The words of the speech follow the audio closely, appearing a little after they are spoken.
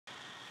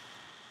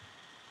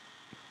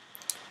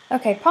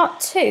Okay, part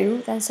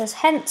 2 then says,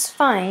 hence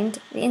find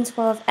the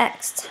integral of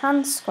x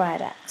tan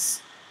squared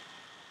x.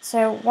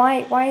 So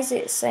why is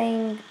it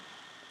saying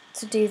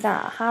to do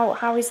that?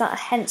 How is that a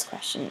hence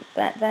question?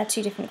 They're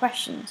two different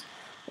questions.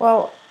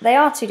 Well, they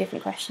are two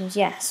different questions,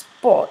 yes,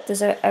 but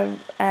there's a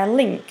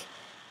link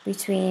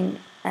between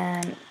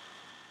a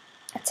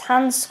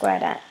tan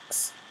squared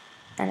x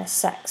and a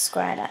sec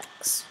squared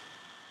x.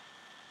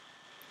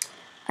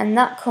 And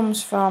that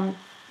comes from,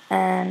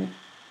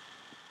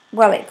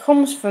 well, it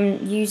comes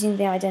from using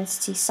the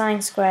identity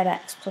sine squared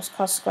x plus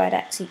cos squared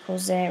x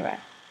equals 0.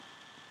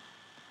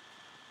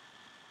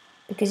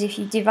 Because if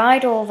you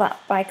divide all that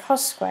by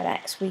cos squared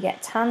x, we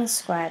get tan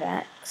squared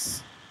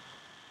x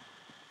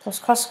plus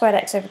cos squared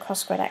x over cos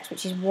squared x,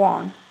 which is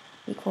 1,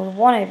 equal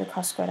 1 over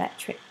cos squared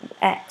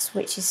x,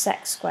 which is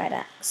sec squared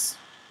x.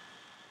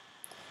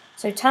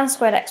 So tan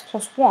squared x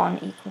plus 1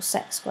 equals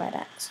sec squared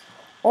x,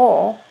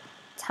 or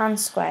tan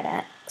squared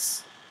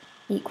x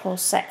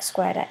equals sec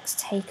squared x,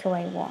 take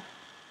away 1.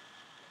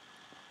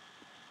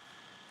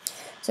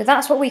 So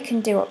that's what we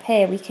can do up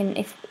here. We can,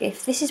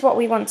 if this is what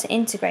we want to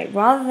integrate,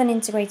 rather than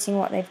integrating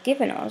what they've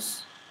given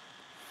us,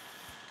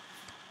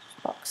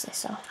 just box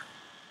this off.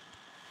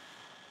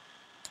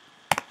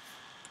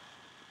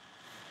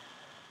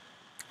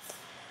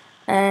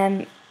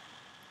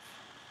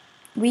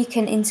 We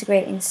can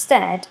integrate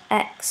instead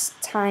x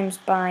times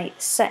by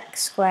sec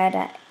squared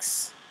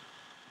x,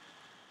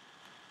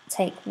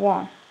 take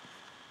 1.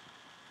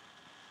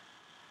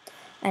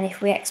 And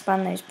if we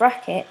expand those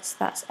brackets,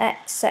 that's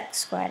x sec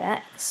squared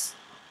x,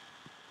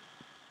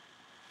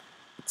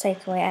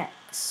 take away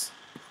x.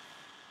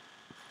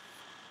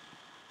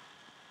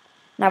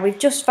 Now we've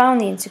just found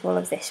the integral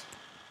of this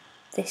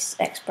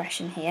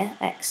expression here,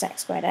 x sec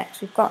squared x.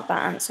 We've got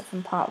that answer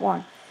from part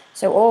 1.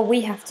 So all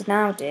we have to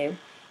now do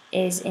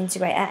is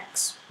integrate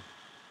x,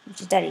 which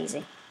is dead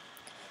easy.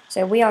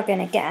 So we are going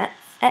to get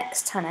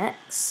x tan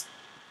x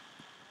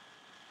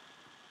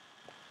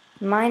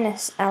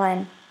minus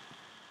ln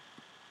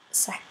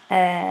sec,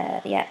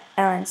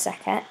 ln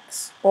sec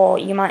x, or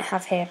you might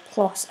have here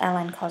plus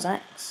ln cos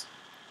x.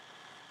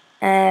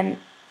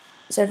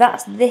 So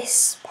that's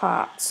this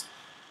part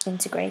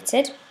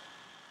integrated,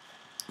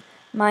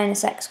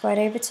 minus x squared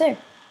over 2.